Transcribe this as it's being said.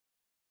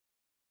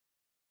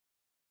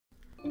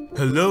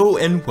Hello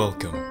and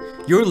welcome.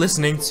 You're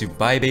listening to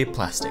Bye Bay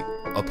Plastic,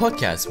 a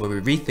podcast where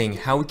we rethink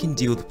how we can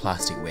deal with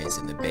plastic waste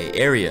in the Bay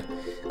Area.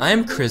 I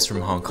am Chris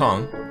from Hong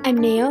Kong. I'm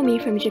Naomi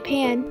from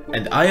Japan.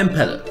 And I am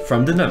Pelle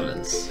from the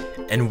Netherlands.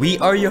 And we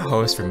are your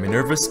hosts from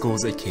Minerva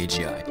Schools at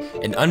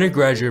KGI, an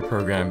undergraduate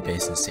program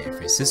based in San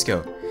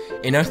Francisco.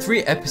 In our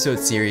 3-episode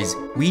series,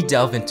 we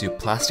delve into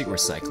plastic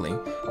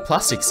recycling,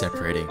 plastic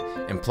separating,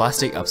 and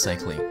plastic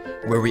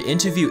upcycling, where we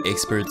interview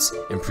experts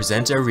and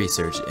present our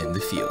research in the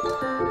field.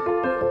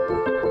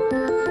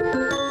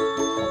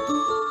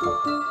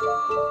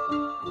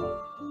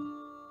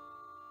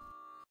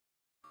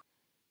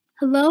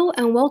 Hello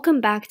and welcome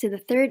back to the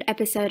 3rd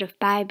episode of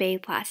Bye Bay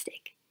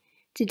Plastic.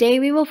 Today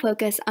we will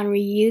focus on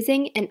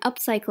reusing and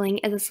upcycling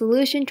as a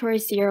solution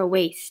towards zero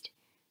waste.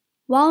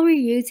 While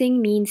reusing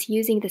means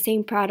using the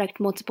same product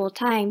multiple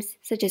times,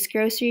 such as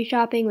grocery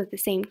shopping with the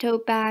same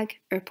tote bag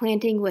or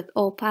planting with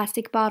old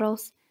plastic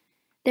bottles,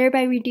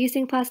 thereby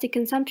reducing plastic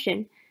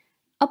consumption,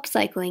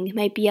 upcycling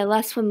might be a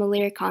less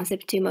familiar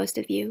concept to most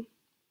of you.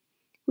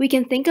 We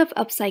can think of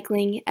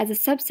upcycling as a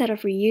subset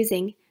of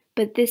reusing,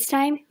 but this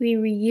time we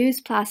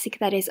reuse plastic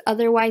that is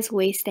otherwise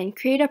waste and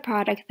create a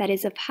product that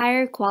is of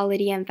higher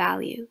quality and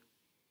value.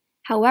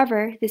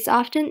 However, this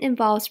often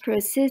involves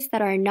processes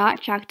that are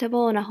not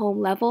tractable on a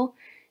home level,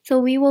 so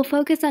we will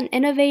focus on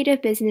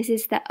innovative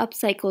businesses that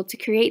upcycle to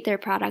create their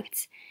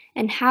products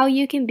and how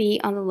you can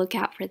be on the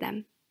lookout for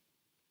them.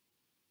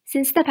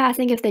 Since the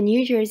passing of the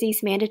New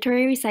Jersey's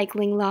mandatory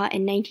recycling law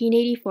in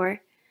 1984,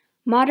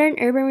 modern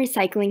urban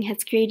recycling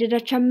has created a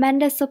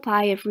tremendous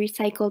supply of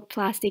recycled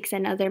plastics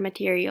and other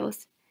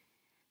materials.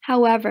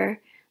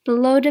 However, the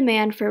low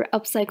demand for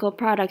upcycled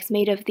products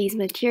made of these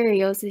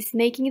materials is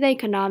making the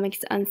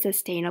economics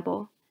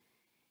unsustainable.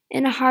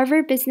 In a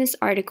Harvard Business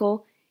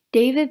article,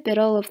 David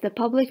Biddle of the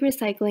Public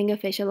Recycling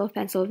Official of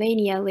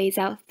Pennsylvania lays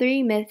out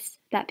 3 myths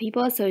that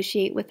people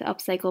associate with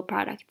upcycled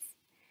products: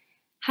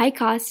 high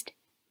cost,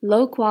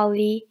 low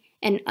quality,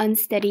 and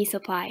unsteady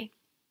supply.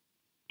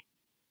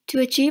 To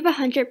achieve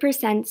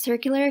 100%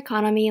 circular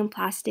economy in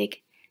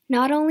plastic,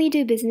 not only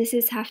do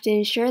businesses have to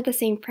ensure the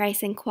same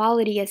price and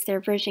quality as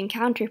their virgin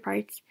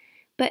counterparts,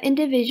 but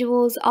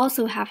individuals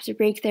also have to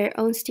break their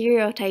own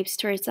stereotypes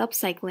towards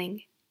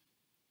upcycling.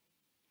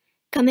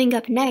 Coming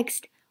up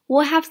next,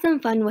 we'll have some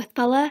fun with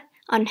Pelle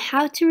on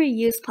how to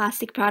reuse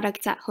plastic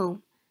products at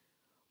home.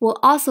 We'll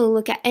also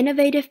look at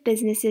innovative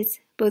businesses,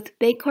 both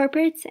big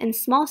corporates and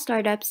small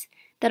startups,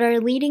 that are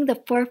leading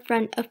the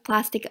forefront of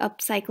plastic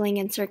upcycling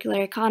and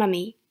circular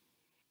economy.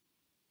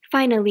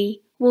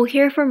 Finally, we'll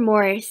hear from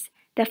Maurice,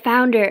 the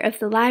founder of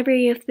the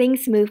Library of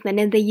Things movement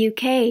in the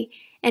UK,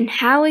 and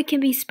how it can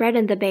be spread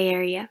in the Bay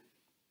Area.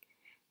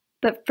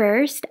 But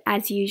first,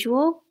 as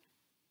usual,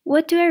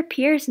 what do our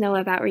peers know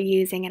about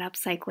reusing and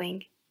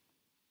upcycling?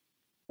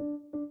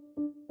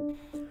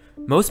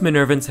 Most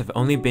Minervans have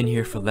only been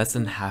here for less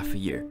than half a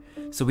year,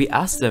 so we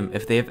asked them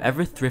if they have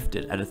ever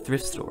thrifted at a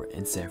thrift store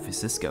in San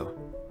Francisco.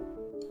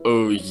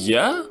 Oh,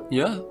 yeah?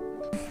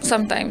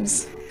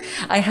 Sometimes.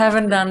 I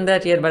haven't done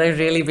that yet, but I've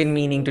really been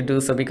meaning to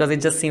do so because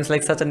it just seems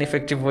like such an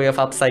effective way of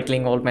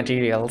upcycling old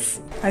materials.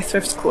 I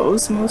thrift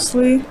clothes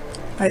mostly.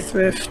 I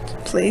thrift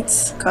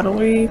plates,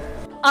 cutlery.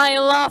 I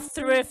love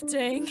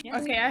thrifting.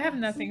 Okay, I have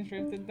nothing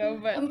thrifted though,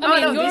 but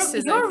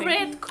your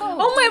red coat.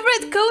 Oh, my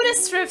red coat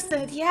is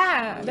thrifted.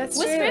 Yeah, that's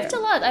We true. thrift a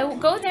lot. I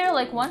go there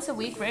like once a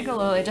week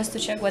regularly just to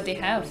check what they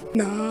have.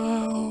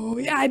 No.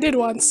 Yeah, I did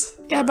once.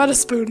 Yeah, I bought a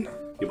spoon.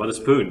 You bought a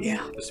spoon?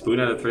 Yeah. A spoon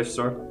at a thrift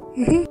store?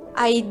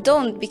 I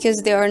don't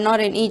because they are not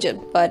in Egypt,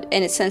 but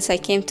since I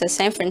came to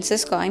San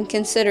Francisco, I'm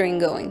considering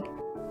going.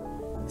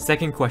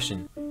 Second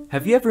question.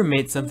 Have you ever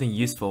made something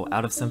useful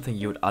out of something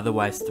you would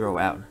otherwise throw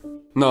out?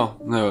 No,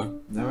 never.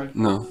 Never?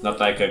 No. Not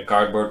like a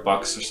cardboard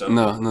box or something?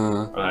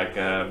 No. Or like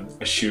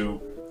a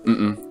shoe?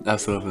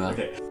 Absolutely not.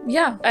 Okay.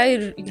 Yeah,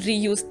 I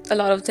reuse a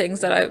lot of things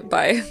that I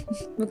buy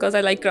because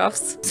I like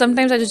crafts.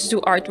 Sometimes I just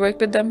do artwork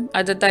with them.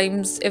 Other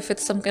times, if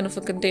it's some kind of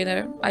a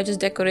container, I just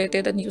decorate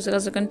it and use it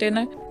as a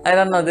container. I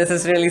don't know, this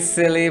is really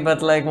silly,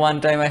 but like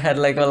one time I had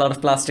like a lot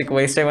of plastic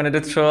waste I wanted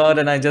to throw out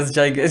and I just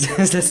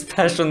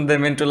fashioned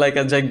them into like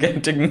a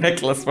gigantic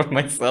necklace for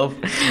myself.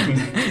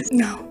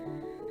 No.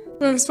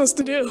 What am I supposed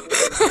to do?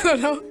 I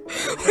don't know.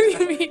 What do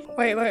you mean?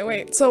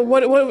 Wait. So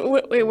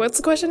what's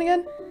the question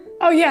again?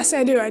 Oh yes,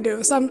 I do.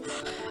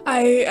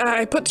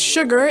 I put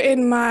sugar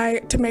in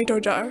my tomato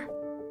jar.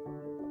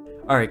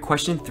 Alright,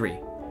 question 3.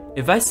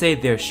 If I say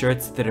there are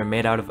shirts that are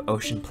made out of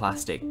ocean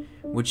plastic,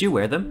 would you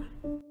wear them?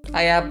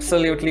 I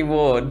absolutely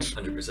would.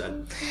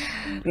 100%.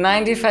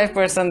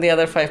 95%, the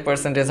other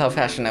 5% is how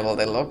fashionable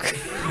they look.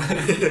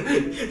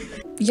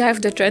 Yeah,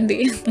 if they're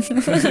trendy.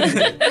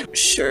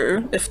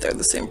 Sure, if they're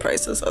the same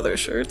price as other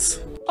shirts.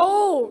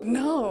 Oh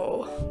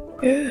no.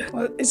 Ew.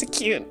 Well, is it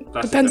cute?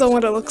 Plastic Depends on bags.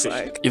 what it looks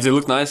like. If they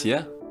look nice,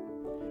 yeah.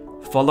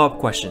 Follow-up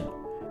question.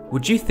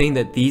 Would you think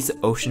that these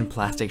ocean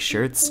plastic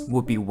shirts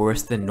would be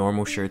worse than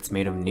normal shirts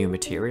made of new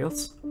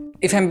materials?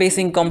 If I'm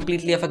basing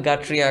completely off a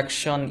gut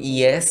reaction,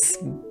 yes.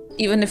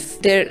 Even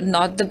if they're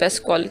not the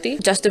best quality,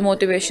 just the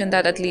motivation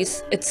that at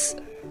least it's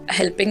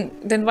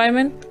helping the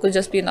environment could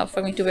just be enough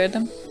for me to wear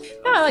them.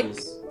 Yeah, like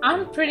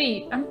I'm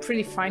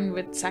pretty fine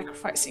with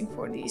sacrificing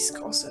for these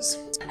causes.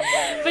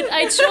 But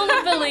I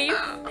truly believe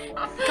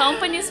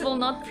companies will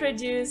not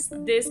produce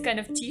this kind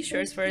of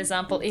t-shirts, for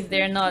example, if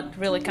they're not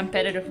really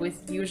competitive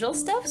with usual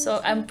stuff.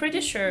 So I'm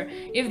pretty sure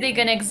if they're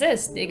gonna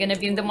exist, they're gonna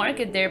be in the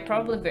market, they're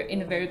probably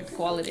in a very good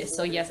quality.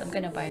 So yes, I'm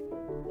gonna buy it.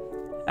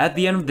 At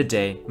the end of the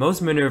day,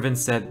 most Minervans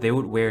said they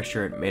would wear a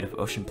shirt made of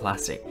ocean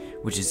plastic,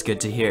 which is good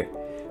to hear.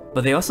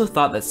 But they also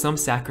thought that some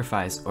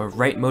sacrifice or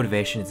right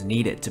motivation is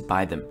needed to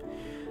buy them.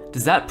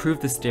 Does that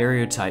prove the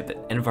stereotype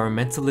that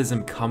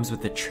environmentalism comes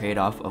with the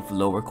trade-off of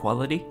lower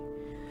quality?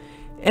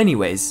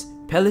 Anyways,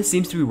 Pelle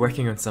seems to be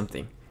working on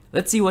something.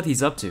 Let's see what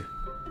he's up to.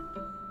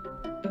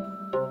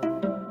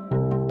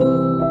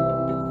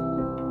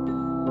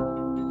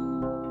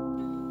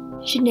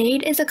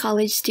 Sinead is a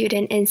college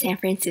student in San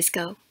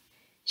Francisco.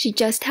 She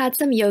just had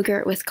some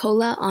yogurt with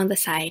cola on the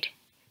side.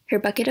 Her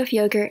bucket of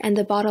yogurt and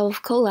the bottle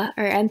of cola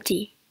are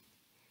empty.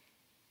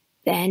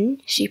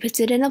 Then, she puts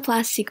it in a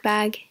plastic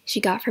bag she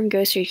got from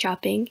grocery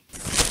shopping.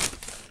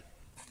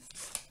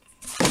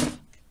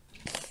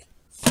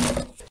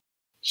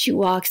 She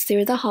walks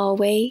through the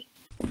hallway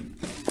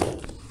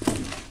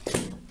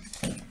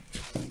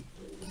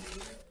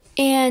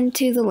and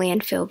to the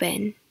landfill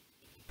bin.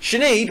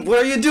 Sinead, what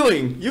are you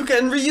doing? You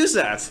can reuse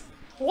that.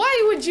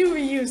 Why would you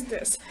reuse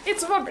this?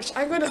 It's rubbish.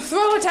 I'm going to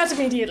throw it out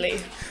immediately.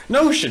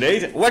 No,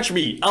 Sinead, watch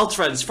me. I'll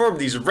transform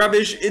these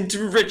rubbish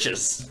into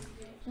riches.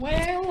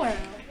 Well, well.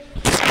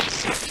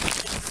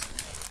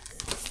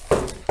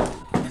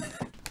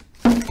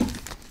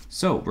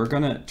 So we're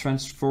gonna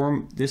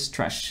transform this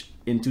trash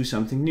into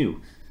something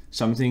new,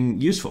 something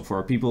useful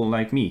for people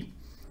like me.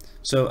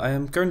 So I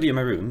am currently in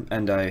my room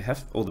and I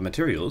have all the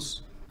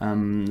materials.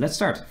 Let's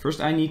start.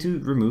 First I need to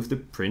remove the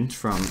print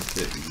from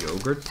the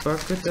yogurt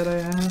bucket that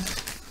I have.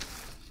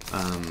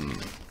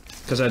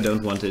 Because I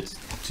don't want it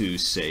to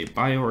say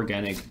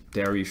bio-organic,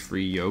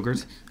 dairy-free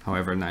yogurt,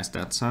 however nice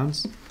that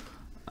sounds.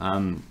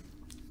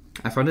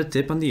 I found a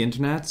tip on the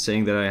internet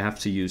saying that I have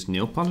to use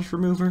nail polish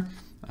remover.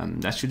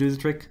 That should do the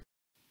trick.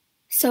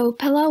 So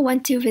Pelle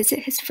went to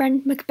visit his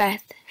friend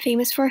Macbeth,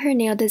 famous for her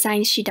nail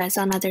designs she does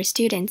on other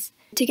students,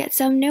 to get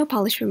some nail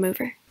polish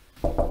remover.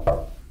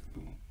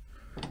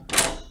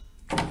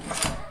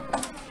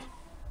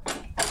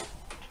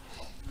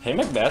 Hey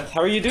Macbeth,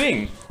 how are you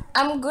doing?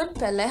 I'm good,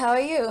 Pelle. How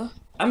are you?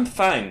 I'm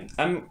fine.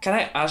 Can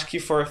I ask you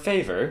for a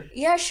favor?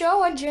 Yeah, sure.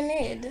 What do you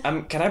need?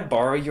 Can I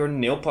borrow your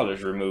nail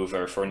polish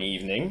remover for an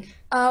evening?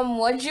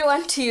 What do you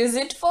want to use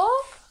it for?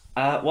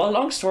 Well,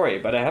 long story,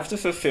 but I have to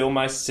fulfill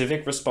my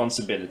civic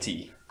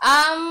responsibility.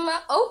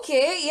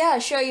 Okay, yeah,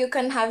 sure, you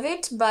can have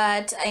it,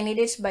 but I need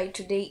it by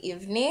today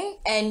evening,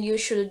 and you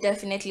should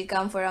definitely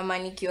come for a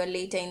manicure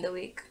later in the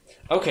week.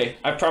 Okay,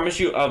 I promise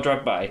you I'll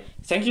drop by.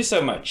 Thank you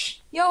so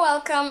much. You're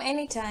welcome,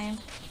 anytime.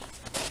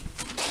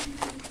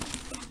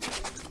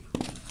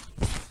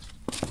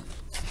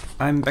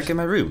 I'm back in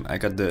my room. I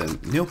got the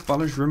nail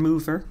polish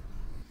remover.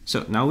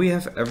 So now we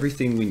have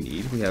everything we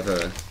need. We have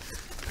a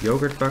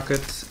yogurt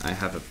bucket, I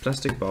have a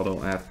plastic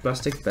bottle, I have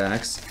plastic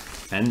bags,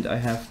 and I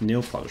have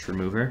nail polish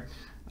remover.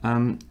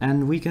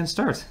 And we can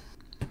start.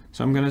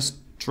 So I'm gonna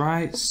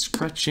try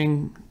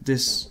scratching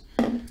this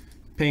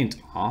paint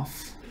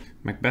off.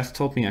 Macbeth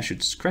told me I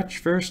should scratch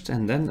first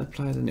and then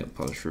apply the nail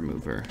polish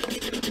remover.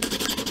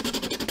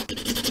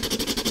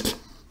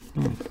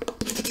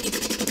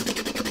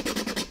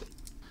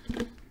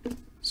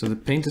 So the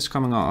paint is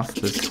coming off,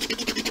 but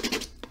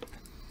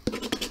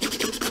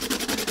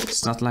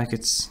it's not like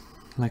it's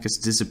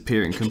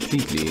disappearing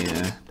completely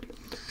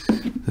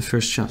the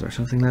first shot or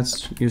something.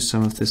 Let's use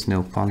some of this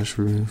nail polish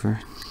remover.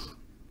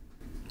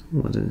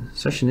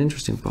 Such an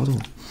interesting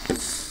bottle.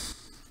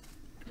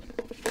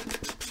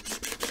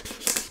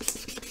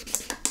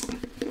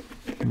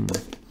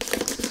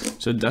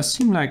 So it does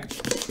seem like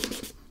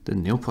the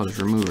nail polish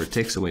remover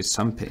takes away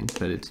some paint,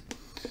 but it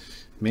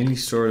mainly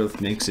sort of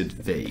makes it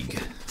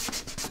vague.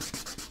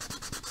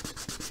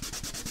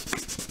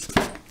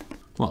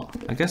 Well,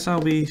 I guess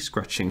I'll be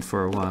scratching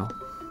for a while.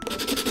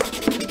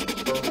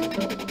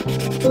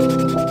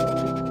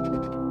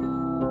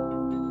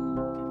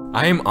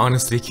 I am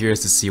honestly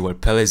curious to see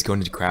what Pelle is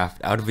going to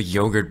craft out of a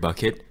yogurt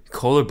bucket,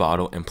 cola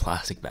bottle, and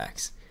plastic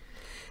bags.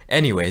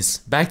 Anyways,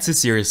 back to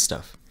serious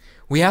stuff.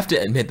 We have to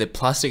admit that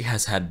plastic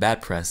has had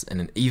bad press and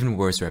an even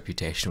worse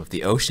reputation with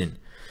the ocean.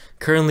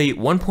 Currently,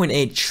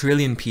 1.8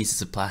 trillion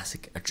pieces of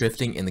plastic are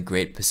drifting in the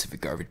Great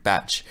Pacific Garbage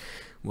Patch,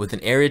 with an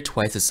area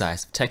twice the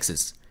size of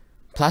Texas.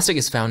 Plastic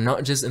is found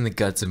not just in the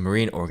guts of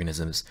marine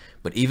organisms,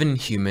 but even in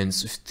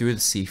humans through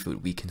the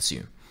seafood we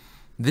consume.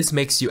 This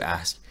makes you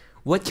ask,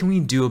 what can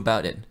we do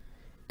about it?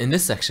 In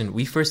this section,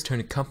 we first turn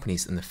to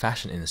companies in the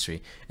fashion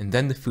industry and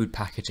then the food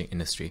packaging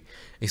industry,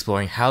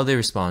 exploring how they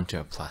respond to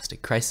a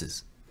plastic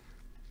crisis.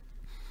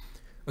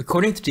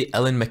 According to the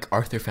Ellen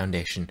MacArthur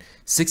Foundation,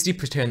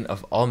 60%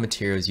 of all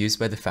materials used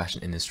by the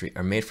fashion industry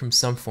are made from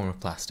some form of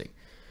plastic: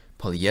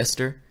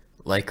 polyester,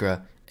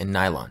 lycra, and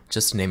nylon,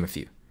 just to name a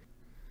few.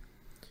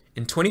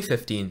 In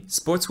 2015,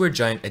 sportswear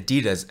giant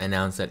Adidas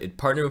announced that it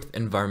partnered with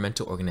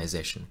environmental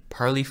organization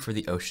Parley for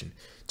the Ocean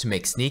to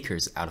make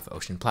sneakers out of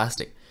ocean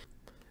plastic.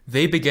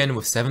 They began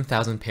with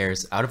 7,000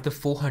 pairs out of the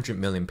 400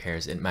 million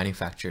pairs it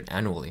manufactured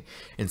annually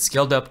and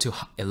scaled up to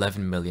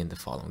 11 million the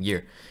following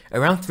year,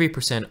 around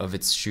 3% of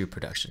its shoe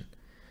production.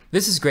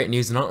 This is great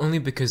news not only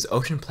because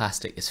ocean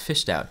plastic is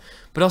fished out,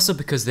 but also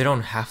because they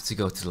don't have to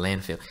go to the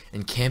landfill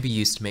and can be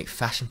used to make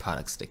fashion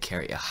products that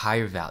carry a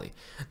higher value,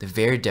 the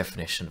very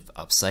definition of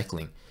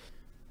upcycling.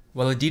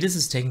 While Adidas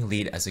is taking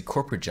lead as a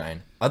corporate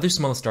giant, other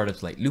small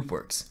startups like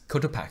Loopworks,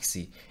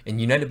 Cotopaxi,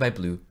 and United by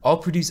Blue all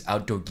produce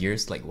outdoor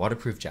gears like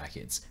waterproof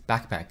jackets,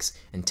 backpacks,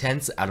 and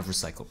tents out of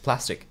recycled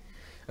plastic.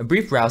 A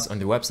brief browse on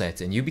their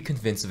websites and you'll be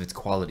convinced of its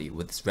quality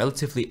with its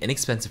relatively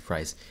inexpensive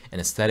price and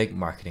aesthetic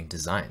marketing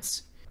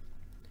designs.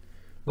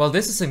 While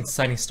this is an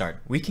exciting start,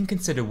 we can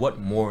consider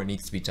what more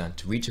needs to be done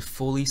to reach a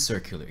fully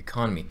circular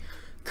economy.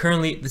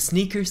 Currently, the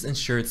sneakers and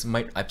shirts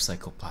might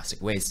upcycle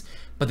plastic waste,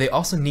 but they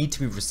also need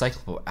to be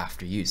recyclable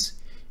after use.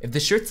 If the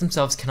shirts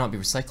themselves cannot be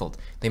recycled,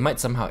 they might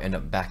somehow end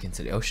up back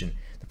into the ocean.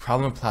 The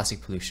problem of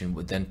plastic pollution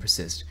would then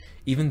persist,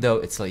 even though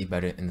it's slightly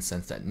better in the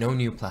sense that no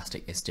new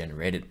plastic is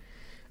generated.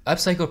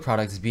 Upcycled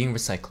products being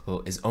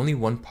recyclable is only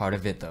one part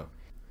of it though.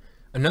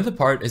 Another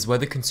part is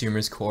whether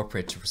consumers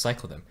cooperate to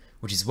recycle them,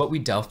 which is what we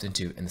delved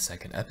into in the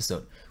second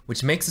episode,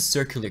 which makes a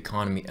circular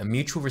economy a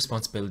mutual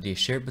responsibility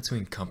shared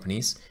between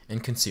companies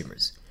and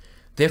consumers.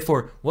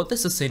 Therefore, what the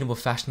sustainable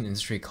fashion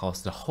industry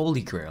calls the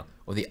holy grail,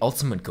 or the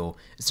ultimate goal,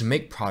 is to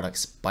make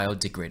products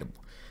biodegradable.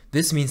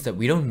 This means that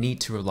we don't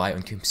need to rely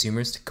on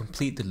consumers to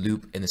complete the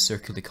loop in the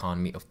circular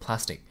economy of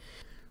plastic.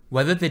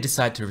 Whether they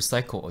decide to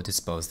recycle or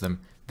dispose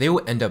them, they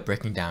will end up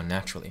breaking down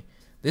naturally.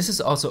 This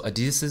is also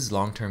Adidas'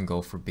 long-term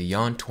goal for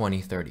beyond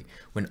 2030,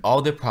 when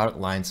all their product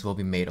lines will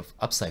be made of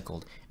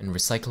upcycled and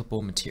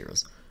recyclable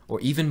materials, or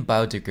even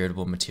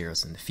biodegradable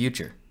materials in the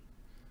future.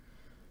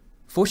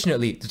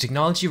 Fortunately, the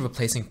technology of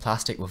replacing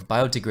plastic with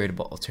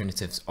biodegradable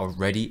alternatives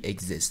already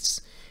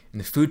exists. In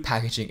the food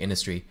packaging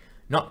industry,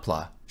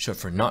 Notpla, short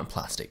for not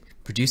plastic,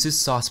 produces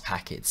sauce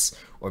packets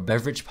or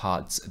beverage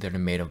pods that are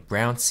made of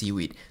brown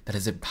seaweed that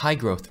has a high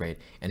growth rate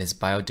and is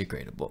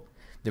biodegradable.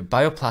 The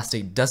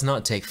bioplastic does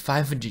not take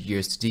 500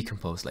 years to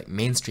decompose like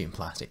mainstream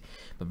plastic,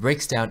 but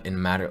breaks down in a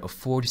matter of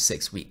 4 to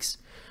 6 weeks.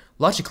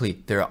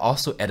 Logically, they are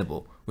also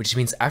edible, which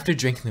means after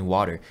drinking the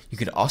water, you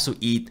could also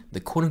eat the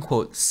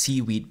quote-unquote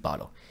seaweed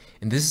bottle.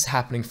 And this is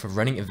happening for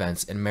running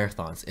events and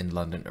marathons in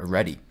London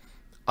already.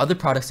 Other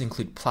products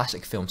include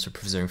plastic films for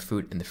preserving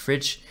food in the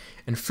fridge,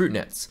 and fruit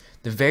nets,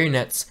 the very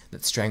nets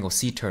that strangle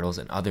sea turtles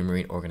and other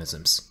marine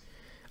organisms.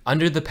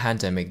 Under the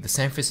pandemic, the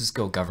San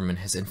Francisco government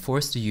has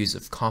enforced the use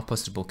of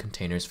compostable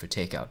containers for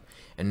takeout,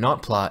 and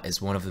Notpla is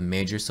one of the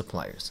major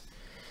suppliers.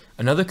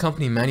 Another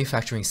company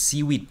manufacturing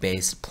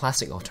seaweed-based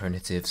plastic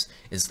alternatives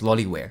is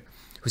Lollyware,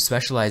 who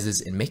specializes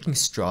in making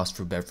straws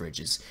for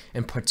beverages,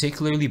 and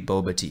particularly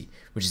boba tea,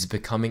 which is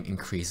becoming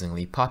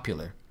increasingly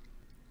popular.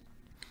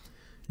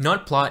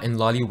 Notpla and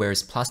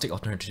Lollyware's plastic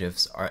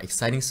alternatives are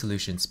exciting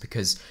solutions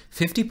because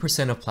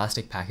 50% of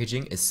plastic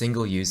packaging is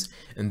single-use,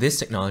 and this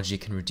technology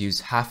can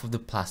reduce half of the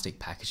plastic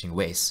packaging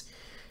waste.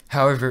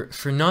 However,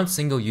 for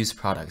non-single-use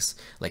products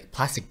like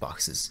plastic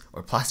boxes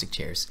or plastic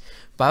chairs,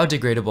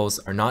 biodegradables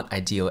are not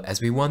ideal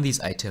as we want these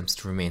items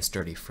to remain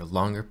sturdy for a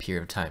longer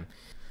period of time.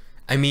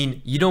 I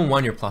mean, you don't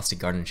want your plastic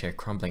garden chair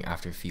crumbling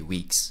after a few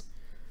weeks.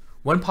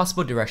 One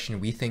possible direction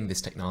we think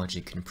this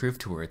technology can improve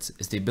towards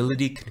is the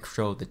ability to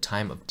control the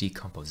time of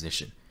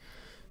decomposition.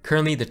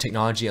 Currently, the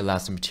technology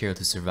allows the material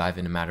to survive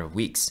in a matter of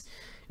weeks.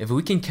 If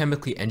we can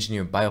chemically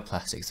engineer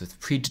bioplastics with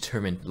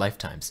predetermined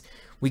lifetimes,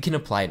 we can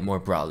apply it more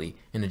broadly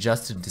and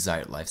adjust to the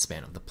desired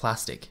lifespan of the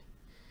plastic.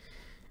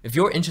 If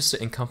you're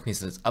interested in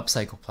companies that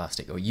upcycle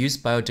plastic or use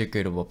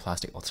biodegradable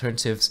plastic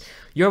alternatives,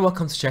 you're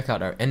welcome to check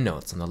out our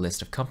endnotes on the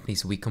list of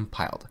companies we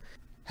compiled.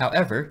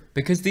 However,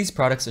 because these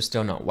products are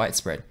still not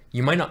widespread,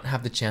 you might not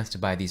have the chance to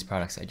buy these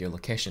products at your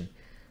location.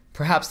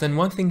 Perhaps then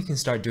one thing you can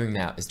start doing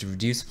now is to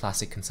reduce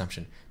plastic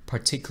consumption,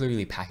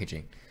 particularly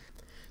packaging.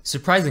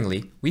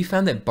 Surprisingly, we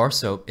found that bar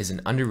soap is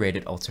an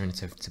underrated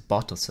alternative to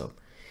bottle soap.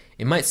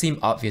 It might seem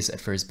obvious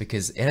at first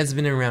because it has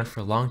been around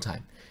for a long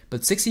time,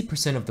 but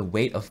 60% of the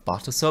weight of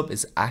bottle soap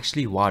is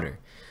actually water.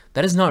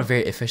 That is not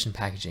very efficient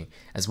packaging,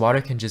 as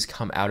water can just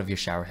come out of your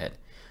shower head.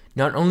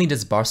 Not only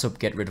does bar soap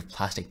get rid of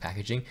plastic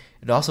packaging,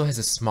 it also has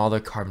a smaller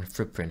carbon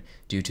footprint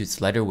due to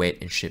its lighter weight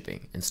in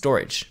shipping and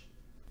storage.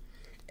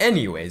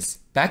 Anyways,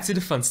 back to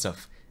the fun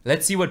stuff.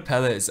 Let's see what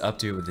Pelle is up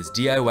to with his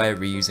DIY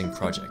reusing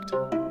project.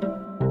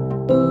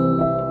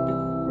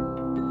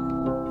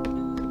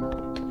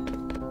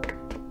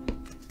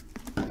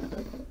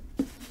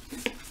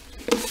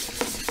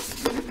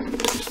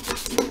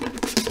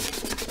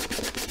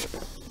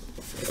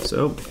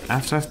 So,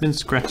 after I've been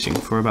scratching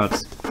for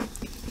about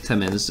 10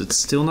 minutes, it's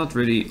still not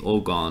really all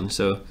gone,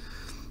 so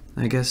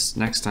I guess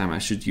next time I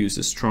should use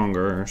a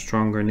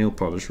stronger nail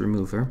polish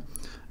remover.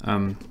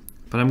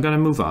 But I'm gonna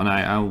move on.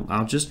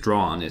 I'll just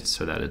draw on it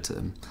so that it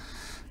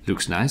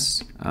looks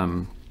nice.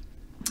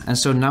 And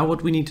so now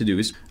what we need to do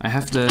is, I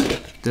have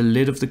the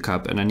lid of the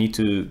cup and I need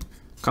to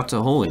cut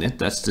a hole in it.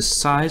 That's the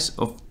size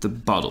of the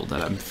bottle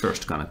that I'm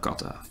first gonna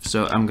cut off.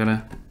 So I'm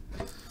gonna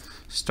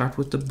start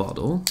with the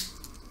bottle.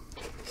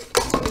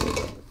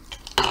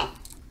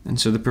 And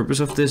so the purpose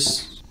of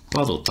this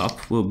bottle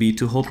top will be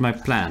to hold my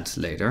plant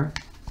later.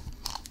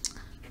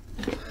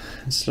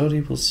 And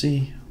slowly we'll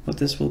see what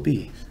this will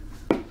be.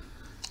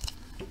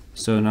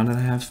 So now that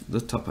I have the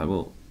top, I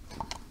will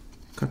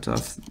cut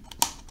off,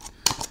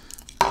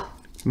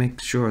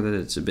 make sure that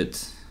it's a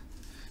bit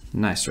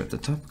nicer at the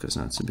top, because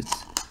now it's a bit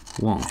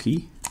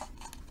wonky.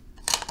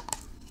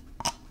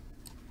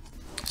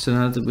 So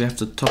now that we have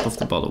the top of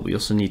the bottle, we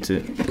also need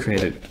to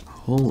create a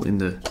hole in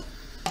the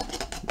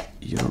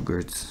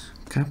yogurt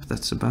cap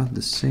that's about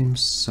the same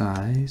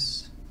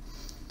size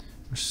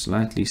or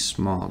slightly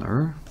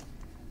smaller.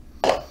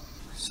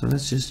 So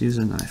let's just use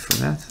a knife for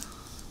that.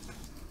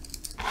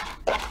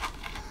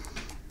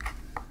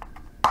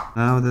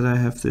 Now that I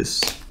have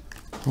this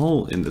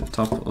hole in the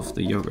top of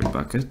the yogurt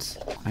bucket,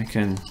 I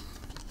can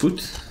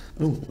put...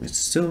 Oh, it's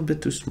still a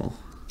bit too small.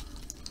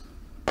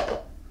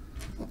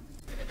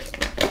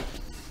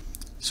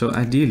 So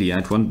ideally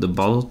I'd want the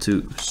bottle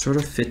to sort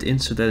of fit in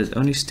so that it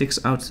only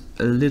sticks out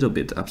a little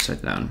bit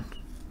upside down.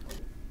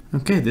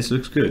 Okay, this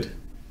looks good.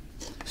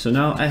 So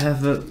now I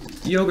have a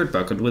yogurt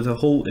bucket with a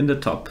hole in the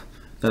top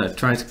that I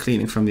tried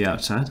cleaning from the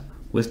outside,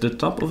 with the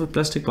top of a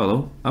plastic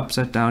bottle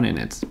upside down in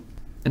it.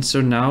 And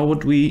so now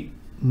what we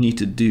need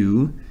to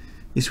do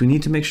is we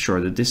need to make sure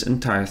that this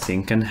entire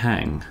thing can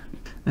hang.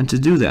 And to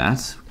do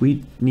that,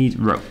 we need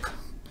rope.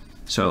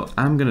 So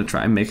I'm gonna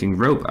try making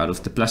rope out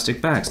of the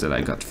plastic bags that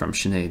I got from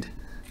Sinead.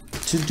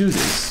 To do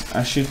this,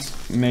 I should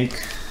make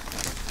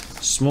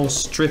small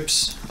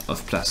strips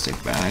of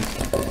plastic bag,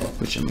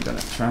 which I'm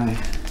gonna try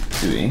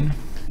doing.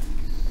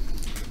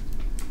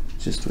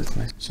 Just with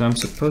my... So I'm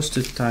supposed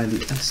to tie the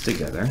ends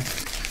together,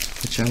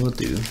 which I will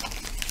do.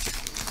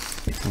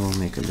 I will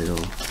make a little...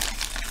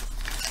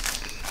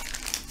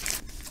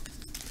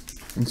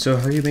 And so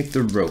how you make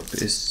the rope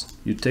is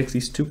you take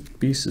these two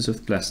pieces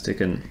of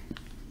plastic and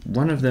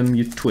one of them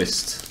you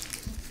twist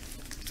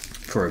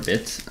for a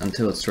bit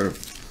until it sort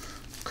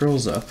of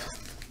curls up.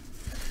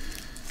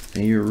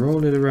 And you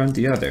roll it around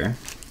the other.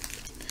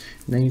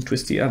 And then you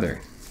twist the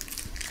other.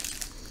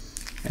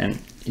 And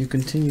you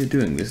continue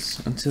doing this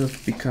until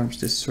it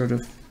becomes this sort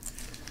of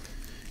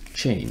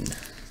chain.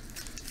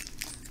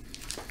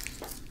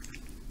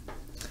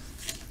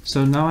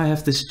 So now I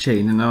have this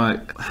chain and now I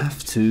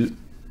have to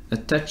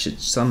attach it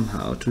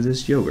somehow to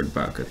this yogurt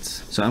bucket.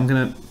 So I'm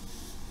gonna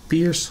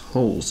pierce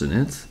holes in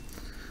it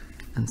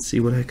and see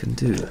what I can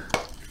do.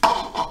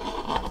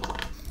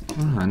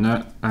 Oh, and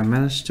now I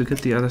managed to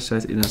get the other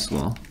side in as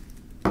well.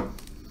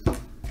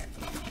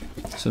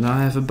 So now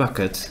I have a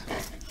bucket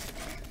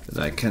that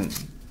I can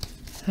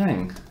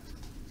hang.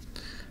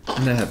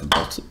 And I have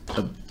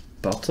a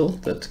bottle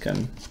that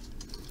can...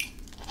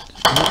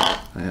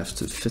 I have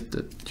to fit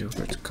the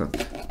yogurt cup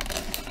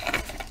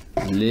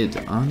lid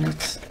on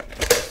it.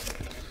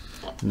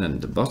 And then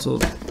the bottle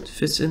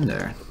fits in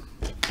there.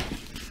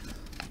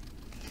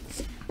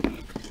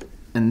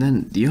 And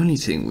then the only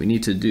thing we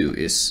need to do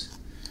is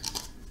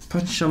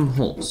punch some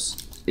holes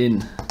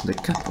in the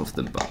cap of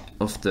the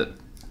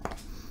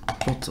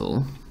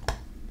bottle.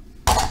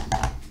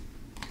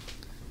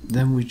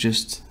 Then we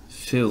just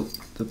fill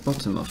the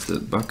bottom of the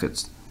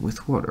bucket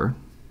with water.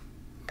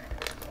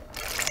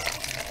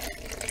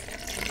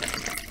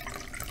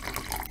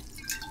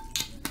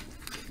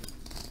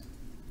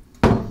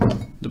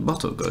 The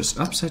bottle goes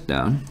upside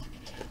down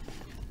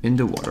in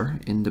the water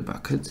in the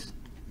bucket,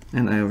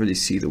 and I already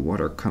see the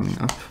water coming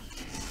up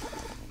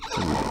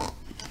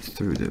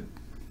through the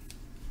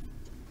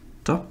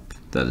top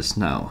that is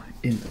now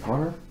in the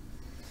water.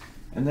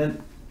 And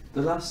then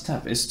the last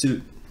step is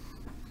to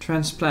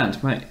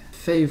transplant my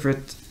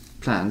favorite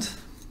plant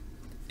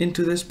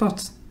into this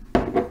pot.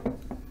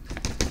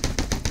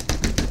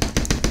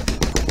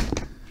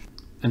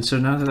 And so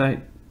now that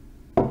I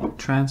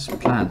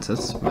transplanted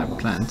my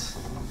plant,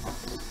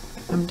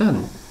 I'm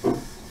done.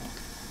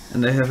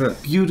 And I have a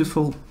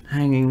beautiful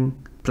hanging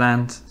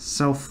plant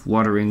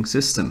self-watering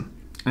system.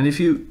 And if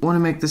you want to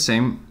make the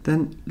same,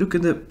 then look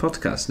at the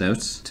podcast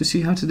notes to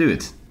see how to do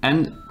it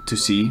and to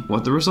see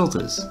what the result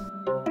is.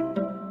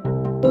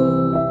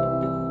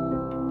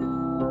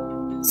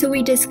 So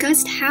we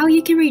discussed how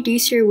you can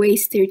reduce your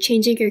waste through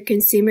changing your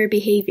consumer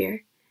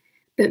behavior.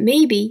 But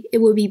maybe it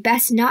would be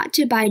best not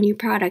to buy new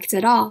products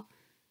at all.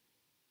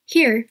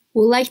 Here,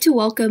 we'd like to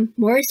welcome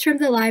Maurice from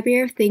the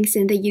Library of Things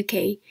in the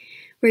UK,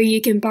 where you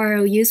can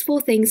borrow useful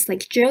things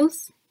like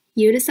drills,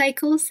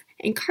 unicycles,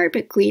 and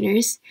carpet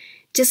cleaners,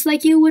 just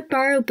like you would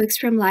borrow books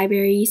from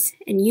libraries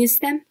and use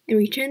them and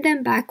return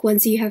them back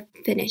once you have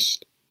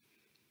finished.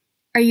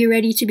 Are you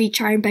ready to be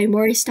charmed by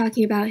Maurice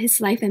talking about his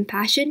life and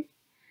passion?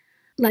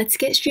 Let's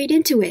get straight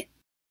into it.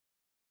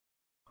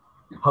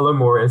 Hello,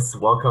 Maurice.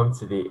 Welcome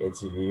to the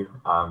interview.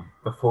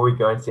 Before we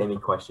go into any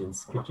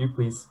questions, could you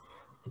please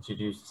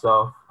introduce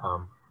yourself?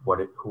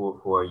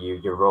 Who are you,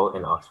 your role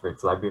in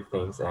Oxford's Library of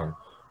Things, and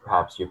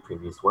perhaps your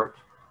previous work?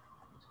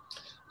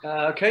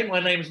 Okay,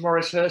 my name is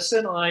Maurice.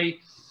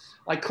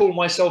 I call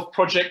myself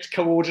project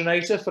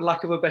coordinator, for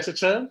lack of a better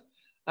term,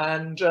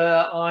 and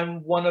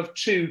I'm one of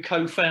 2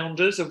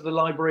 co-founders of the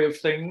Library of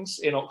Things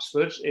in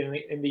Oxford,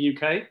 in the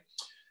UK.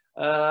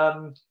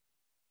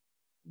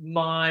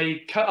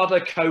 My other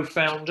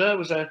co-founder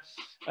was a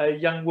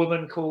young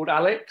woman called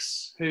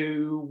Alex,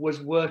 who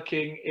was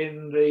working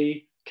in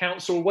the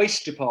council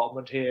waste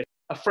department here.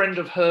 A friend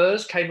of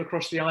hers came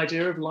across the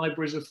idea of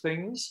libraries of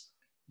things.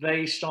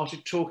 They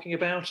started talking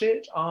about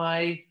it.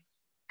 I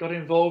got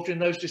involved in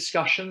those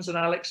discussions, and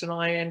Alex and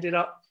I ended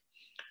up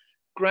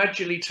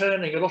gradually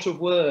turning a lot of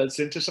words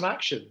into some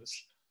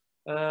actions.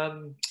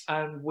 And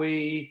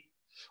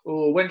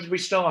when did we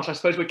start? I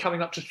suppose we're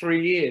coming up to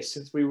 3 years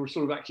since we were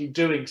sort of actually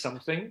doing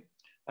something.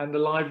 And the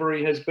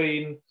library has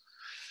been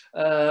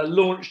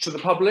launched to the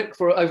public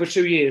for over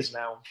 2 years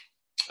now.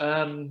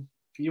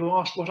 You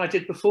asked what I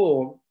did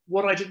before.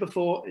 What I did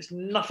before is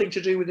nothing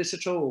to do with this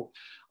at all.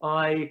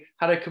 I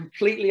had a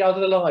completely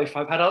other life.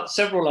 I've had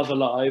several other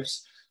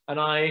lives, and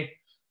I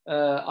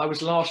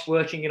was last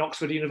working in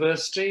Oxford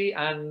University,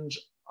 and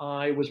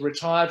I was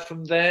retired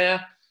from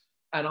there,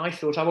 and I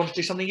thought I wanted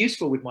to do something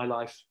useful with my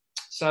life.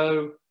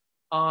 So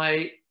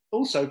I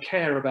also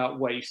care about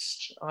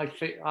waste. I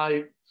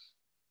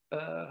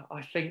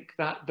think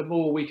that the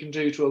more we can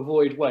do to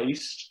avoid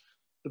waste,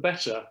 the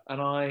better.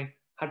 And I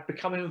had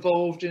become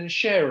involved in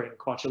sharing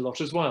quite a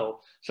lot as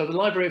well. So the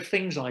Library of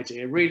Things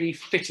idea really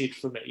fitted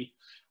for me.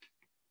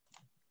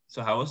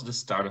 So how was the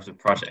start of the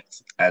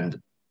project?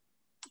 And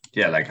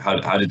yeah, like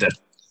how did that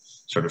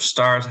sort of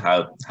start?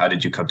 How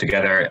did you come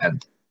together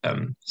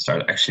and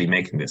start actually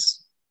making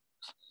this?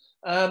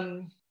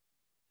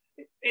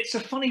 It's a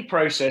funny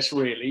process,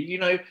 really. You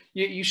know,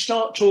 you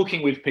start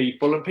talking with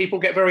people, and people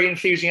get very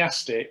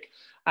enthusiastic,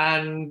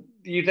 and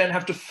you then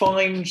have to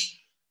find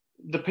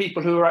the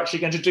people who are actually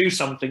going to do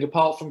something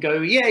apart from go,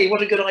 yay,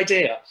 what a good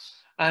idea.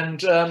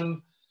 And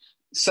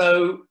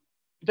so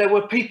there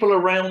were people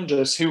around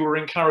us who were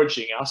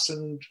encouraging us,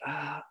 and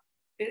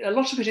a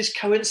lot of it is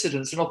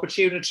coincidence and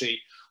opportunity.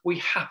 We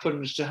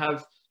happened to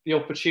have the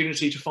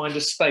opportunity to find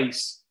a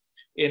space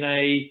in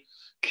a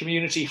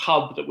community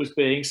hub that was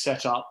being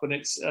set up, and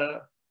it's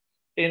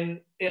in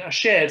a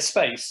shared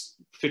space,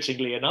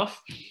 fittingly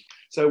enough.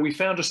 So we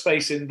found a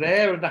space in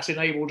there, and that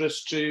enabled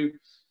us to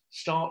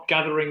start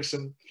gathering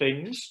some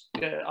things,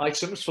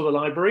 items for the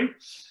library,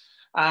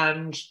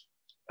 and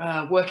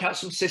work out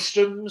some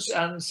systems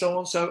and so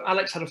on. So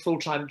Alex had a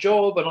full-time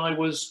job, and I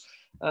was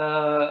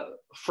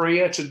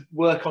freer to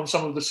work on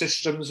some of the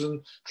systems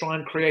and try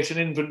and create an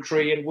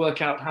inventory and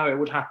work out how it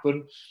would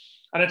happen.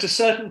 And at a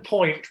certain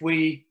point,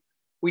 we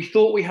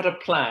thought we had a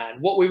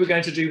plan, what we were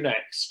going to do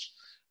next.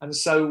 And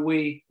so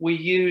we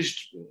used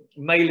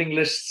mailing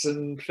lists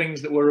and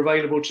things that were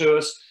available to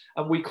us,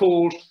 and we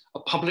called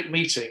a public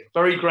meeting,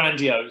 very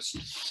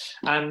grandiose.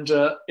 And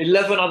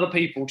 11 other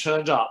people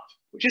turned up,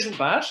 which isn't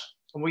bad.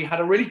 And we had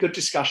a really good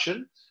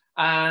discussion.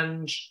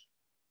 And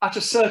at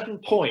a certain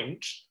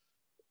point,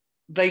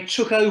 they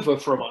took over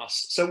from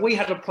us. So we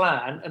had a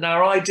plan, and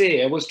our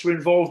idea was to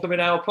involve them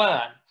in our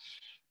plan.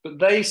 But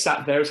they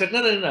sat there and said,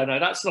 no,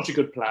 that's not a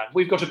good plan.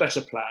 We've got a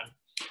better plan.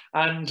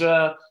 And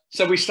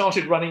so we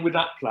started running with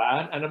that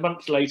plan. And a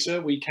month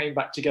later, we came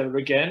back together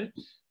again.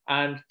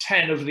 And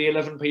 10 of the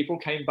 11 people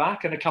came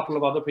back, and a couple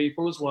of other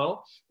people as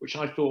well, which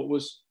I thought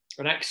was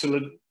an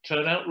excellent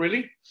turnout,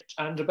 really.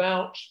 And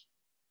about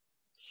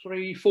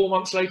 3-4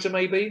 months later,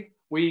 maybe,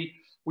 we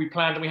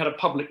planned and we had a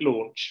public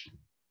launch.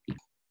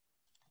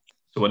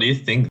 So what do you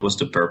think was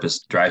the purpose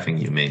driving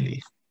you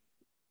mainly?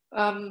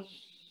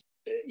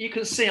 You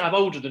can see I'm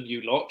older than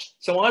you lot.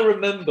 So I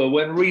remember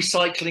when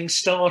recycling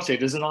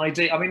started as an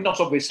idea. I mean,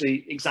 not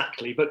obviously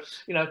exactly, but,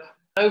 you know,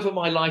 over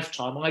my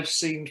lifetime, I've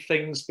seen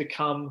things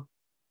become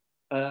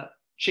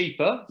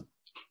cheaper,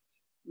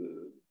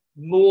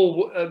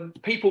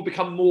 people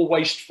become more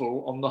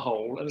wasteful on the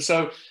whole. And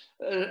so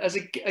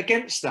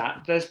against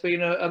that, there's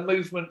been a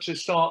movement to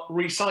start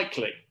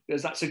recycling,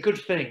 because that's a good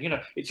thing. You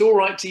know, it's all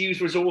right to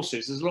use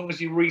resources as long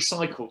as you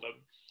recycle them.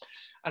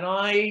 And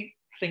I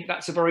think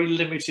that's a very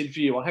limited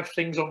view. I have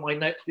things on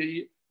my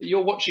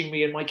you're watching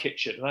me in my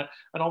kitchen, right?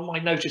 And on my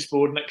notice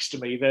board next to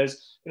me,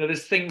 there's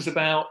things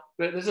about,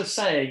 there's a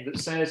saying that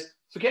says,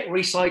 forget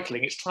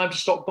recycling, it's time to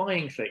stop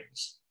buying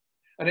things.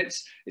 And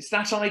it's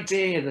that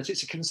idea that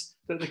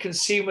that the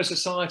consumer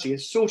society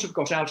has sort of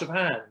got out of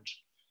hand.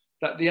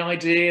 That the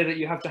idea that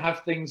you have to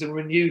have things and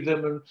renew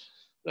them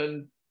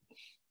and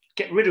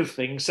get rid of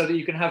things so that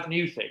you can have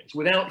new things,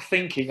 without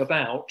thinking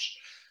about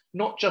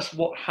not just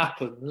what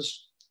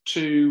happens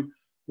to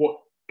what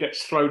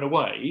gets thrown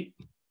away,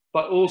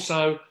 but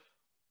also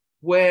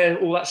where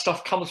all that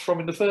stuff comes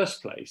from in the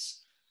first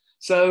place.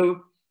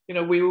 So, you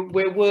know,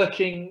 we're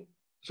working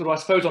sort of,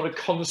 I suppose, on a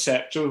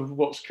concept of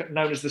what's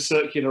known as the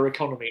circular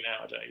economy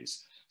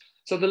nowadays.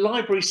 So the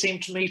library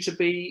seemed to me to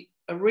be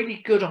a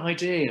really good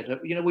idea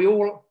that, you know, we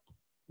all,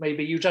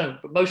 maybe you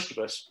don't, but most of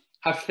us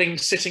have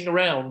things sitting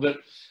around that,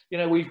 you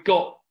know, we've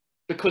got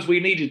because we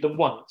needed them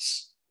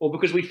once, or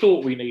because we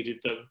thought we needed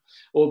them,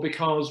 or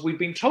because we've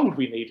been told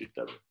we needed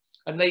them.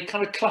 and they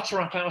kind of clutter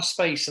up our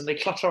space and they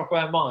clutter up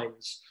our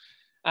minds.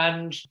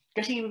 And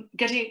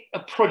getting a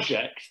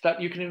project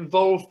that you can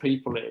involve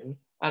people in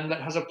and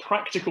that has a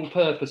practical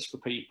purpose for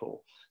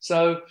people.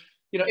 So,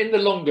 you know, in the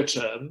longer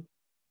term,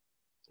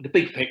 the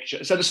big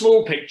picture. So the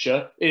small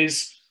picture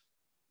is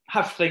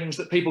have things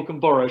that people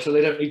can borrow so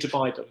they don't need to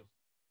buy them.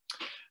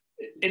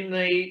 In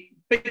the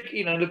big,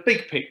 you know, the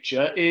big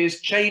picture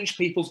is change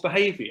people's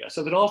behavior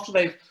so that after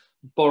they've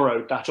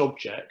borrowed that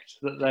object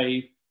that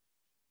they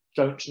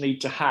don't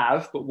need to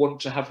have but want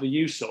to have the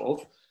use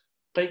of,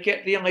 they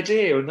get the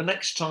idea, and the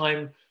next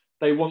time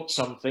they want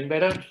something, they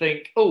don't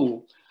think,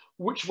 oh,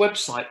 which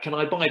website can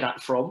I buy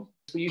that from?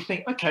 But you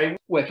think, okay,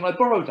 where can I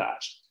borrow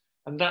that?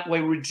 And that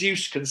way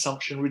reduce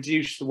consumption,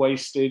 reduce the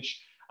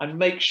wastage, and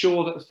make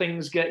sure that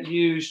things get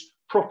used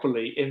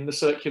properly in the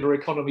circular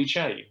economy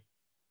chain.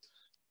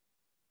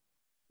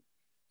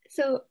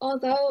 So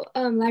although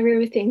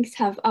Library of Things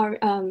have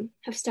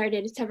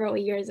started several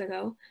years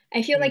ago,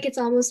 I feel like it's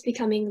almost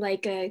becoming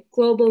like a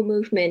global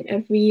movement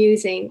of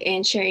reusing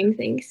and sharing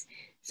things.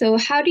 So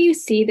how do you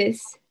see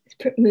this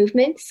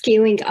movement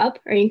scaling up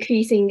or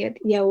increasing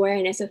the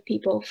awareness of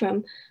people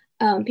from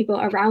people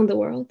around the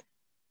world?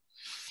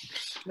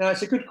 No,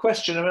 it's a good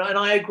question, and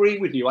I agree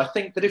with you. I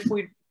think that if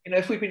we've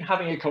been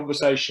having a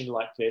conversation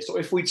like this, or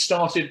if we'd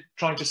started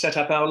trying to set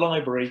up our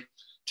library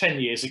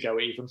 10 years ago,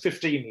 even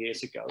 15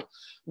 years ago,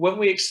 when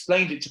we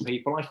explained it to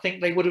people, I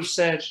think they would have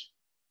said,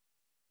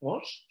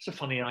 what? It's a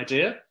funny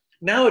idea.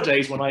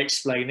 Nowadays, when I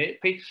explain it,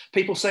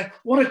 people say,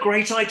 what a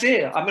great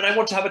idea. I mean, I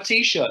want to have a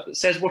t-shirt that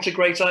says, what a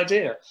great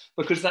idea,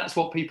 because that's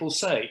what people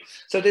say.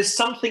 So there's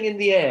something in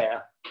the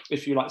air,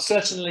 if you like,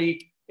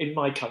 certainly in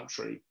my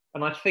country.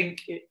 And I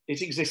think it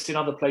exists in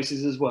other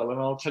places as well. And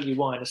I'll tell you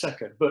why in a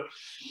second. But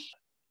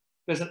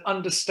there's an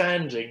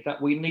understanding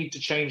that we need to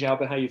change our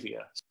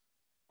behavior.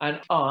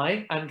 And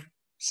I and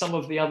some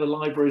of the other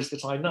libraries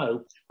that I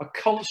know are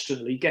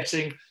constantly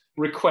getting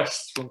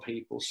requests from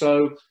people.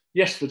 So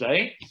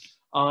yesterday,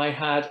 I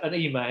had an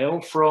email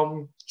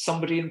from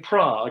somebody in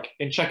Prague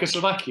in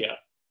Czechoslovakia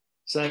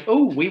saying,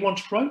 oh, we want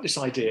to promote this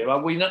idea.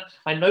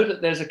 I know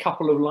that there's a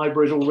couple of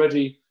libraries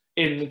already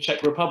in the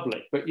Czech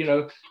Republic, but, you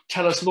know,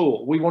 tell us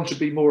more. We want to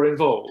be more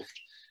involved.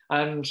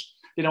 And,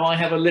 you know, I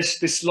have a list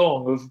this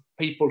long of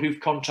people who've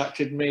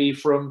contacted me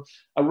from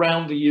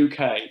around the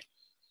UK,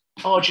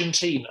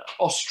 Argentina,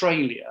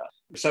 Australia.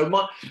 So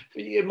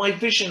my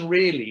vision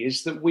really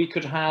is that we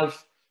could have,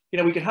 you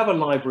know, we could have a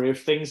library of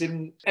things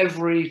in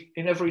every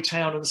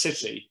town and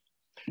city.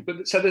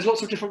 But so there's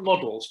lots of different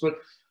models, but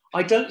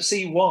I don't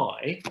see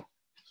why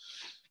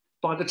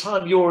by the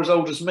time you're as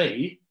old as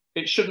me,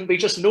 it shouldn't be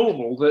just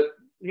normal that,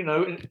 you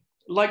know,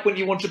 like when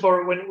you want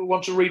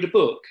to read a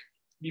book,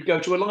 you go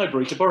to a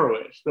library to borrow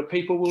it, but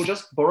people will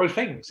just borrow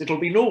things. It'll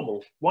be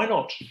normal. Why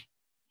not?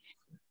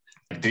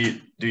 Do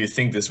you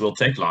think this will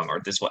take long, or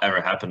this will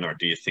ever happen, or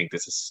do you think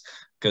this is,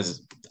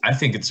 because I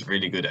think it's a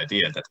really good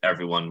idea that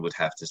everyone would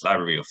have this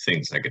library of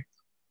things. Like, it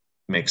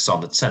makes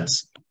solid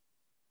sense.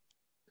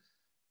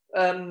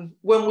 When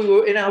we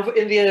were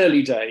in the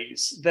early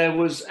days, there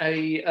was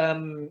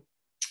one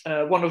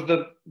of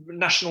the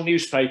national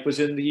newspapers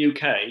in the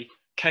UK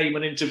came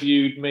and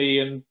interviewed me,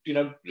 and, you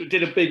know,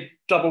 did a big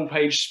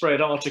double-page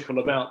spread article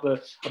about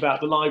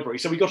the library.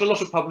 So we got a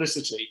lot of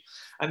publicity.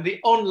 And the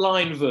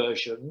online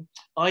version,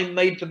 I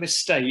made the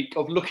mistake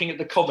of looking at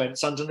the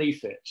comments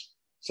underneath it.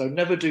 So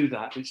never do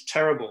that. It's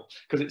terrible,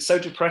 because it's so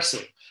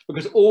depressing.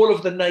 Because all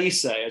of the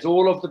naysayers,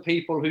 all of the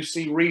people who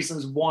see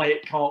reasons why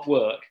it can't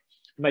work,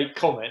 make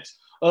comments.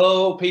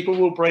 Oh, people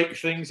will break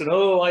things, and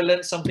oh, I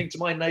lent something to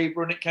my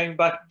neighbour and it came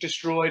back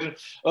destroyed, and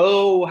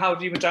oh, how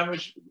do you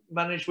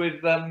manage with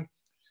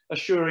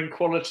assuring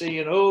quality,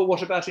 and oh,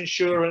 what about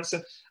insurance?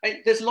 And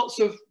there's lots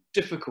of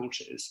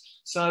difficulties.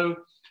 So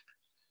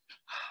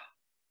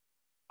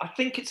I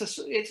think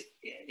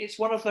it's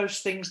one of those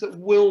things that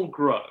will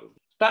grow.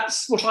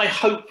 That's what I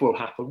hope will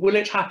happen. Will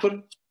it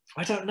happen?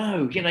 I don't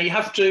know. You know, you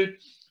have to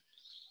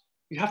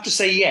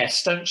say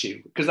yes, don't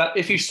you? Because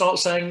if you start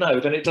saying no,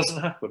 then it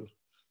doesn't happen.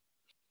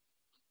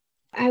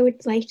 I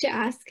would like to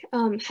ask,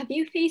 have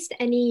you faced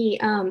any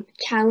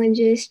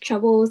challenges,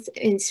 troubles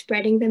in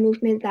spreading the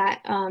movement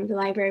that the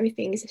Library of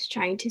Things is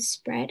trying to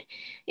spread?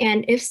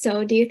 And if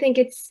so, do you think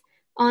it's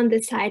on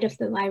the side of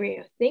the Library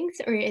of Things,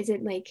 or is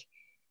it like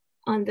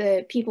on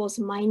the people's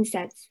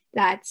mindsets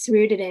that's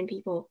rooted in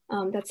people,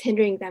 that's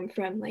hindering them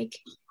from like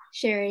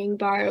sharing,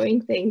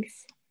 borrowing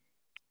things?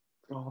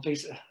 Oh,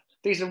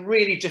 these are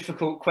really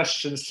difficult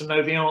questions to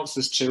know the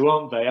answers to,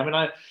 aren't they? I mean,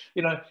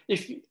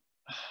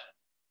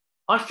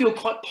 I feel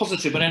quite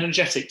positive and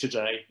energetic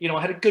today. You know,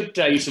 I had a good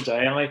day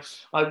today.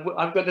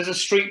 There's a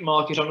street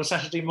market on a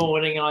Saturday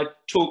morning. I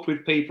talked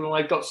with people, and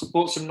I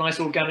bought some nice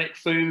organic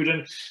food,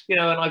 and, you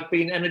know, and I've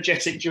been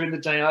energetic during the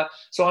day.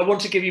 So I want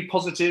to give you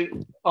positive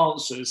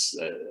answers.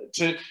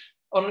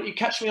 You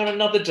catch me on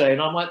another day,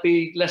 and I might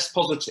be less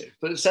positive.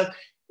 But so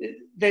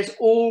there's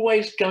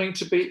going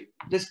to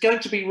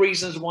be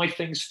reasons why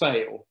things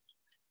fail.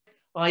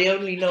 I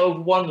only know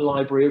of one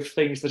library of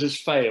things that has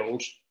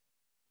failed,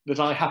 that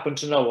I happen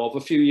to know of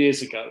a few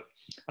years ago.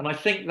 And I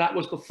think that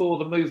was before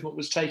the movement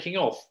was taking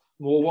off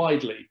more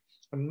widely.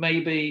 And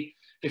maybe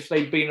if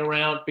they'd been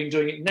around, been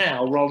doing it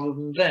now rather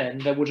than then,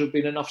 there would have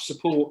been enough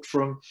support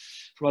from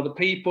other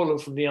people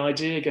and from the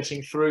idea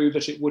getting through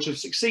that it would have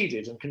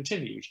succeeded and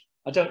continued.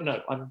 I don't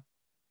know.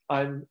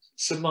 I'm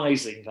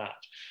surmising that.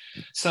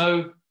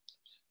 So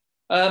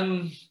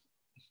I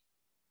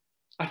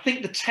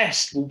think the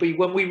test will be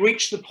when we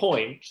reach the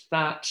point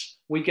that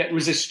we get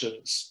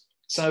resistance.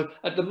 So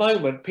at the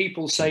moment,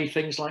 people say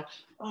things like,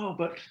 "Oh,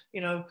 but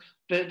you know,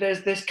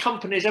 there's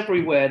companies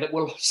everywhere that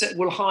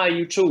will hire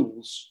you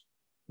tools."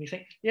 And you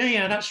think,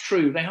 yeah, that's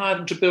true. They hire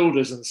them to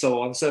builders and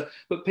so on. So,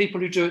 but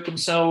people who do it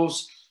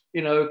themselves,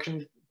 you know,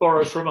 can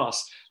borrow from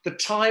us. The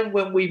time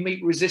when we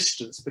meet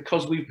resistance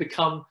because we've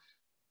become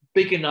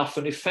big enough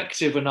and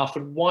effective enough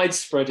and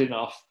widespread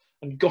enough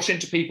and got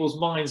into people's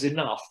minds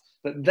enough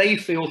that they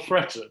feel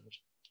threatened,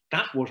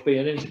 that would be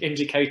an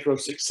indicator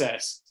of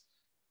success.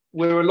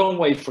 We're a long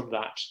way from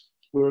that.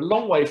 We're a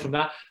long way from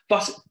that,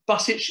 but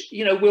it's,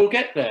 you know, we'll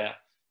get there.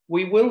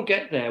 We will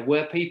get there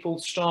where people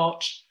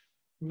start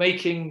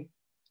making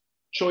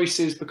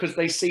choices because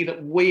they see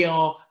that we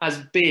are as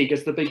big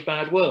as the big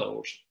bad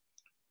world.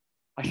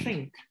 I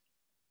think,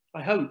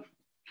 I hope.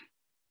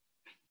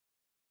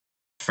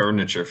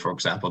 Furniture, for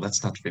example,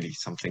 that's not really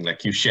something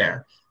like you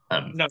share.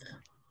 No.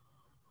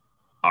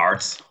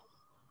 Art,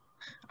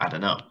 I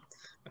don't know.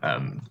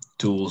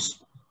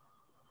 Tools,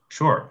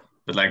 sure.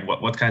 But like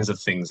what kinds of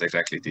things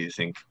exactly do you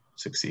think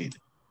succeed?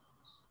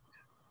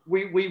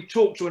 We've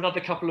talked to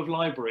another couple of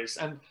libraries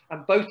and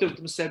both of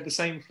them said the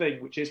same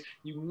thing, which is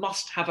you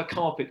must have a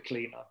carpet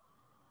cleaner.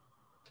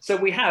 So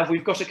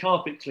we've got a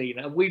carpet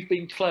cleaner and we've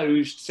been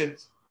closed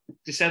since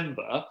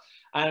December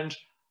and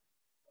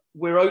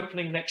we're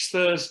opening next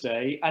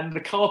Thursday and the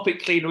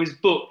carpet cleaner is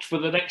booked for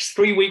the next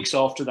 3 weeks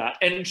after that,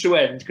 end to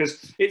end,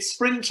 because it's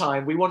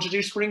springtime. We want to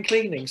do spring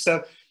cleaning.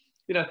 So,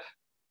 you know,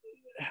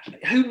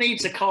 who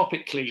needs a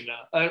carpet cleaner?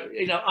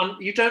 You know,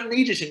 you don't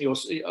need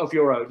it of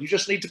your own. You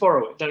just need to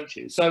borrow it, don't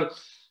you? So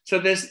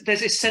there's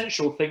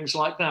essential things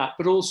like that.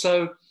 But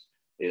also,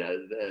 you know,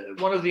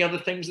 one of the other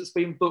things that's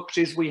been booked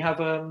is we have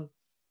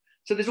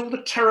so there's all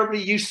the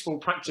terribly useful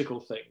practical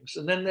things,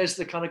 and then there's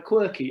the kind of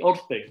quirky, odd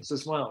things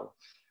as well.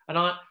 And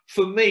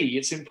for me,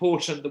 it's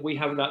important that we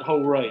have that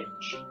whole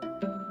range.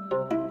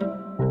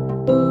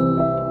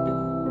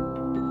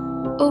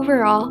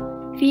 Overall,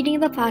 feeding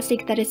the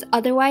plastic that is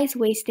otherwise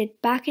wasted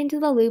back into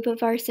the loop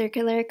of our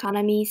circular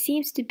economy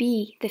seems to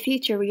be the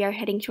future we are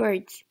heading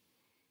towards.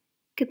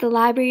 Could the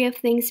Library of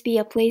Things be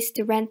a place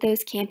to rent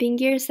those camping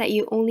gears that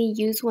you only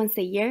use once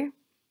a year?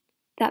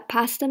 That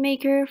pasta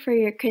maker for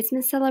your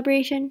Christmas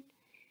celebration?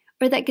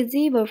 Or that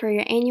gazebo for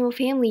your annual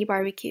family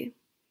barbecue?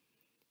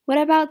 What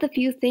about the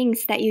few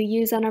things that you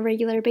use on a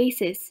regular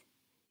basis?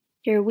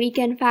 Your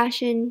weekend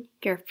fashion,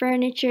 your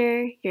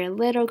furniture, your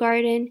little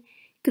garden,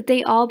 could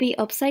they all be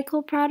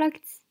upcycled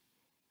products?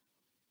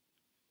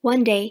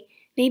 One day,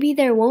 maybe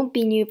there won't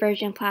be new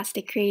virgin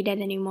plastic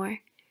created anymore,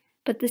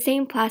 but the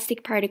same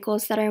plastic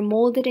particles that are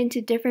molded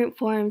into different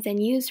forms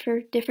and used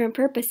for different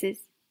purposes.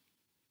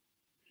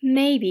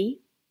 Maybe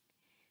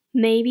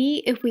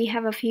if we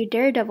have a few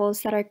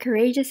daredevils that are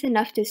courageous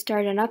enough to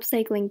start an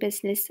upcycling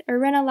business or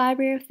run a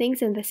library of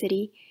things in the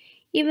city,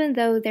 even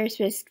though there's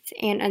risks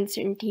and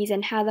uncertainties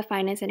in how the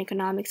finance and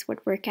economics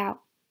would work out.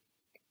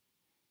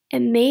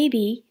 And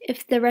maybe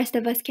if the rest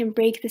of us can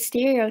break the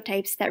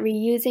stereotypes that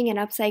reusing and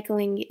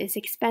upcycling is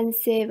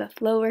expensive,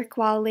 of lower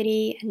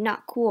quality, and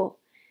not cool,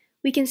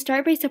 we can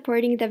start by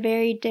supporting the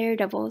very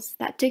daredevils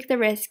that took the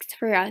risks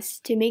for us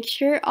to make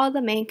sure all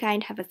the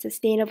mankind have a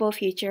sustainable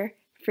future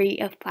free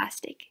of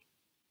plastic.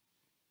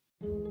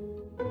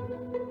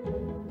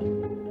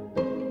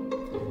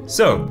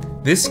 So,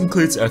 this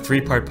concludes our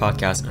 3-part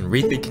podcast on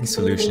rethinking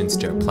solutions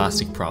to our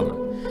plastic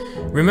problem.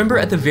 Remember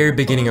at the very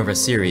beginning of our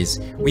series,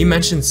 we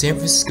mentioned San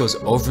Francisco's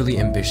overly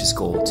ambitious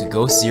goal to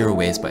go zero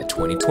waste by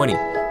 2020.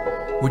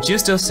 Would you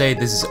still say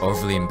this is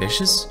overly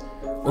ambitious?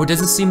 Or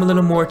does it seem a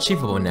little more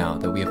achievable now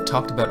that we have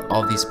talked about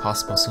all these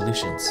possible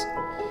solutions?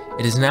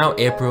 It is now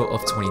April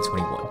of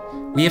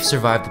 2021. We have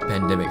survived the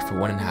pandemic for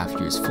 1.5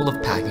 years full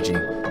of packaging,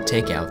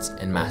 takeouts,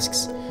 and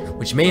masks,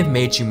 which may have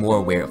made you more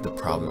aware of the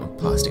problem of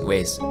plastic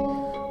waste.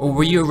 Or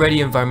were you already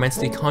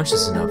environmentally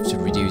conscious enough to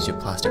reduce your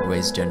plastic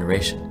waste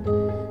generation?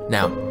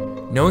 Now,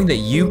 knowing that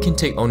you can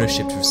take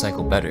ownership to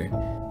recycle better,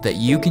 that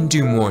you can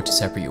do more to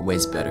separate your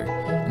waste better,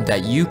 and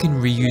that you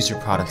can reuse your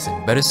products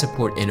and better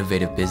support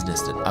innovative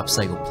business that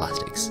upcycle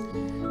plastics,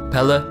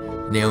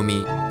 Pelle,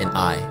 Naomi, and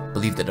I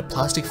believe that a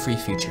plastic-free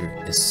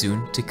future is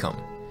soon to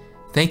come.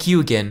 Thank you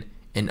again,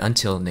 and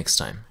until next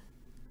time.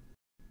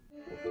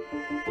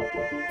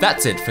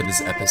 That's it for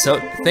this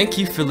episode. Thank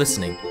you for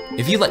listening.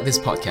 If you like this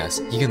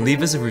podcast, you can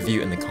leave us a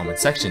review in the comment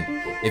section.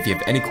 If you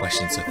have any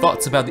questions or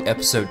thoughts about the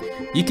episode,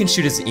 you can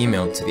shoot us an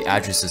email to the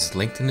addresses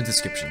linked in the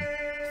description.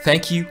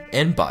 Thank you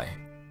and bye.